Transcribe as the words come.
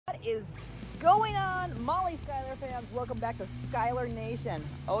What is going on, Molly Schuyler fans? Welcome back to Schuyler Nation.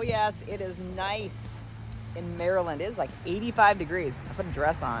 Oh yes, it is nice in Maryland. It is like 85 degrees. I put a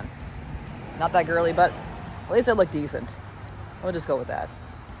dress on. Not that girly, but at least I look decent. We'll just go with that.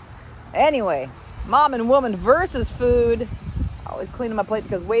 Anyway, mom and woman versus food. Always cleaning my plate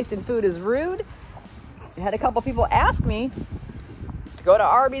because wasting food is rude. I had a couple people ask me to go to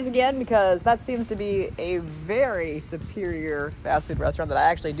Arby's again because that seems to be a very superior fast food restaurant that I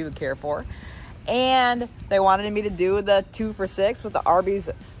actually do care for. And they wanted me to do the 2 for $6 with the Arby's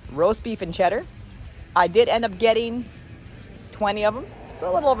roast beef and cheddar. I did end up getting 20 of them.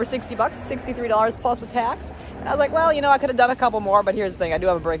 So a little over 60 bucks, $63 plus with tax. And I was like, well, you know, I could have done a couple more, but here's the thing. I do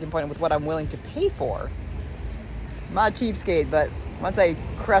have a breaking point with what I'm willing to pay for. I'm not a cheapskate, but once I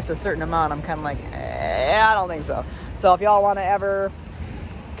crest a certain amount, I'm kind of like, I don't think so. So if y'all want to ever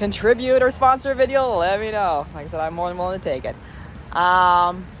contribute or sponsor a video, let me know. Like I said, I'm more than willing to take it.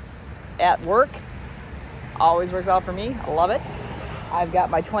 At work, always works out for me. I love it. I've got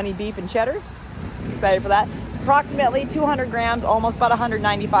my 20 beef and cheddars. Excited for that. Approximately 200 grams, almost about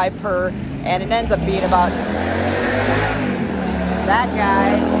 195 per, and it ends up being about that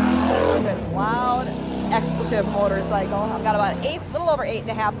guy with his loud expletive motorcycle. I've got about a little over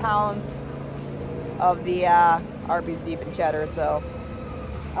 8.5 pounds of the Arby's beef and cheddar, so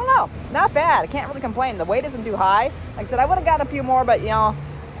I don't know, not bad. I can't really complain. The weight isn't too high. Like I said, I would have gotten a few more, but you know,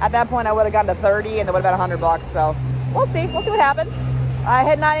 at that point I would have gotten to 30 and it would have been 100 bucks, so we'll see what happens.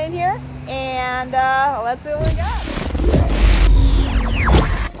 Heading on in here and let's see what we got.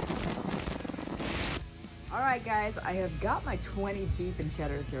 All right guys, I have got my 20 beef and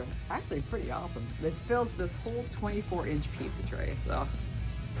cheddars here. Actually pretty awesome. This fills this whole 24-inch pizza tray, so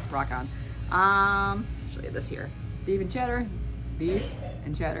rock on. Show you this here. Beef and cheddar, beef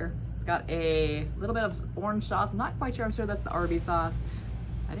and cheddar. It's got a little bit of orange sauce. I'm not quite sure, I'm sure that's the Arby's sauce.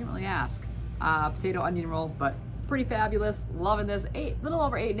 I didn't really ask. Potato onion roll, but pretty fabulous. Loving this. Little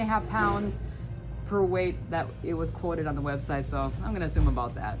over 8.5 pounds per weight that it was quoted on the website, so I'm gonna assume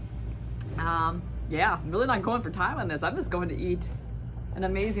about that. Yeah, I'm really not going for time on this. I'm just going to eat an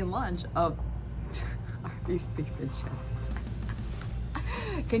amazing lunch of Arby's beef and cheddar.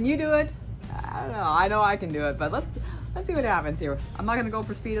 Can you do it? I don't know. I know I can do it, but let's see what happens here. I'm not gonna go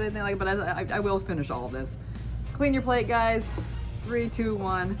for speed or anything like that, but I will finish all of this. Clean your plate, guys. 3, 2,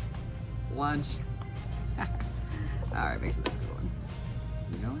 1, lunch. All right, make sure that's going.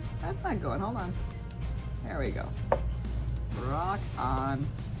 You know what? That's not going. Hold on. There we go. Rock on.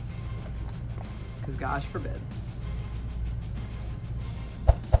 Because gosh forbid.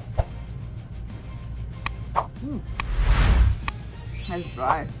 That's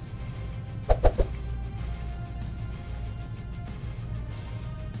dry.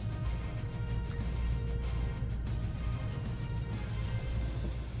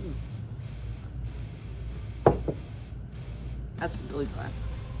 That's really dry.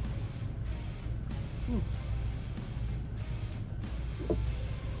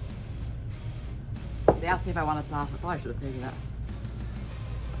 They asked me if I wanted sauce. I probably should have taken that.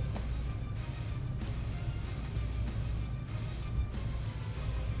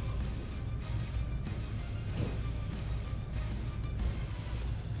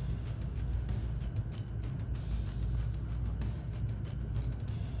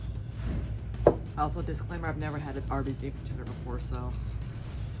 Also, disclaimer, I've never had an Arby's beef and cheddar before, so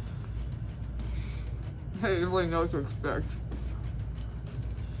I didn't really know what to expect.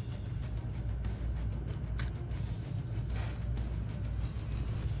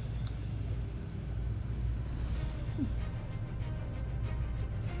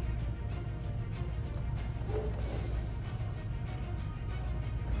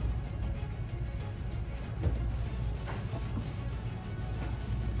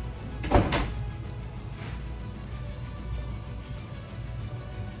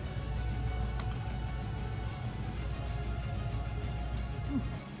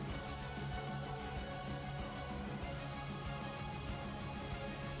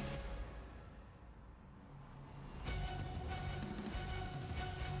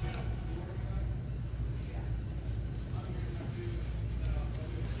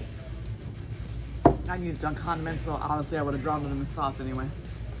 I need to dunk condiments, so honestly I would have drowned them in the sauce anyway.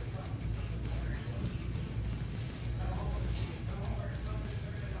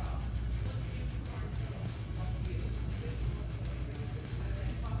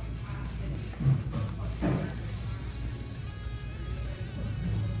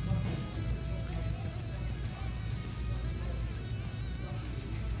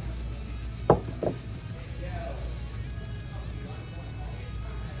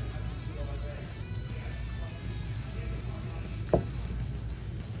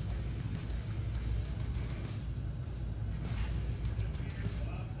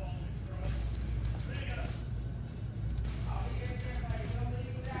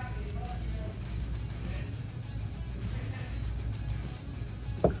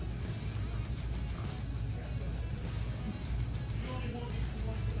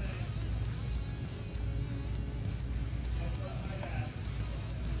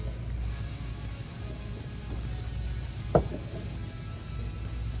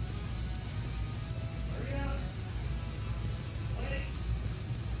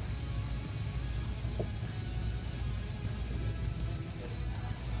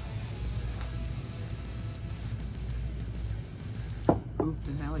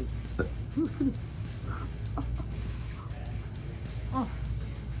 Molly. Oh.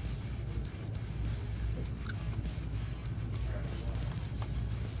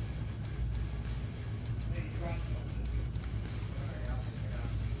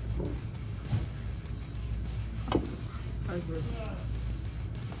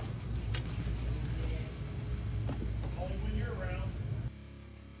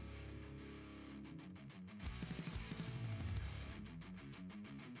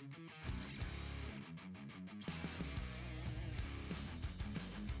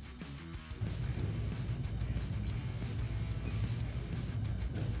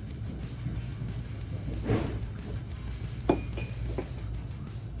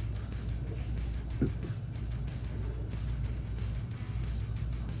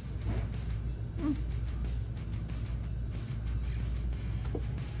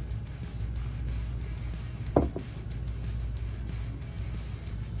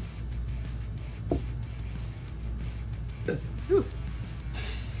 Whew.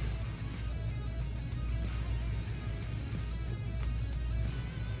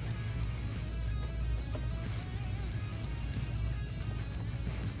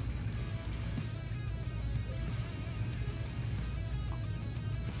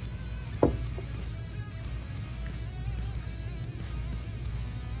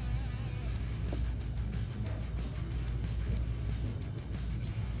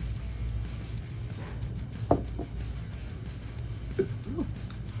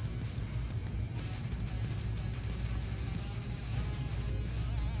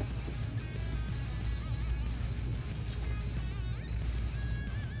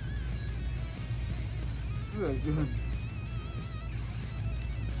 Really good.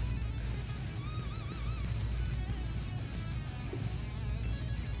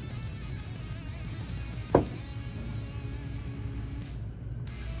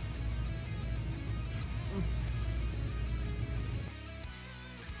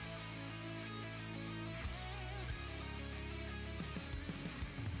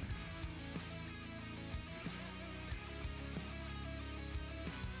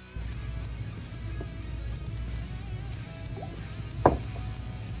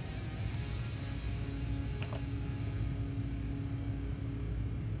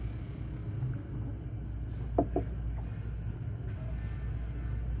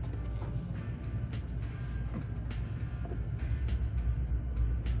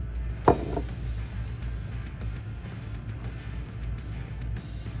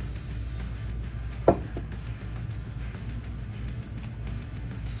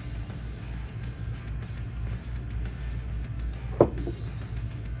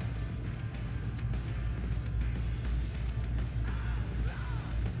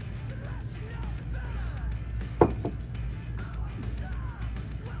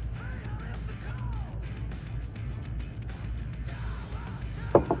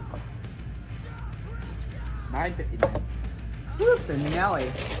 $9.59. Whoop the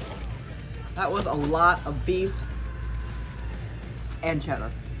Nelly. That was a lot of beef and cheddar.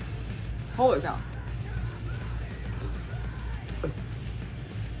 Holy cow.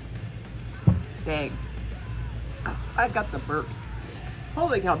 Dang. I got the burps.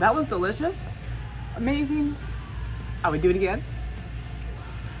 Holy cow, that was delicious. Amazing. I would do it again.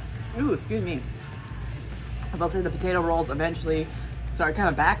 Ooh, excuse me. I'll say the potato rolls eventually start kind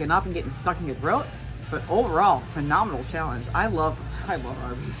of backing up and getting stuck in your throat. But overall, phenomenal challenge. I love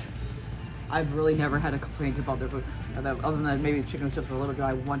Arby's. I've really never had a complaint about their food. Other than maybe the chicken strips were a little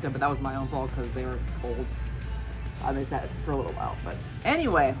dry one time, but that was my own fault because they were cold. They sat for a little while. But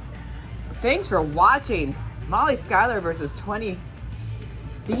anyway, thanks for watching. Molly Schuyler versus 20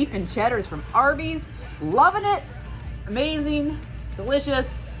 beef and cheddars from Arby's. Loving it. Amazing. Delicious.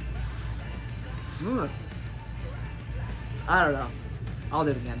 I don't know. I'll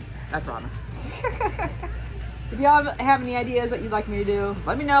do it again. I promise. If y'all have any ideas that you'd like me to do,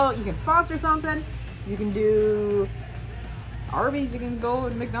 let me know. You can sponsor something. You can do Arby's. You can go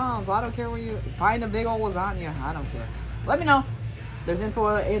to McDonald's. I don't care where you find a big old lasagna. I don't care. Let me know. There's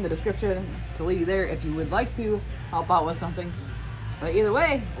info in the description to leave you there if you would like to help out with something. But either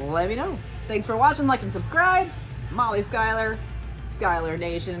way, let me know. Thanks for watching. Like and subscribe. Molly Schuyler, Schuyler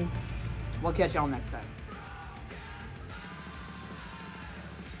Nation. We'll catch y'all next time.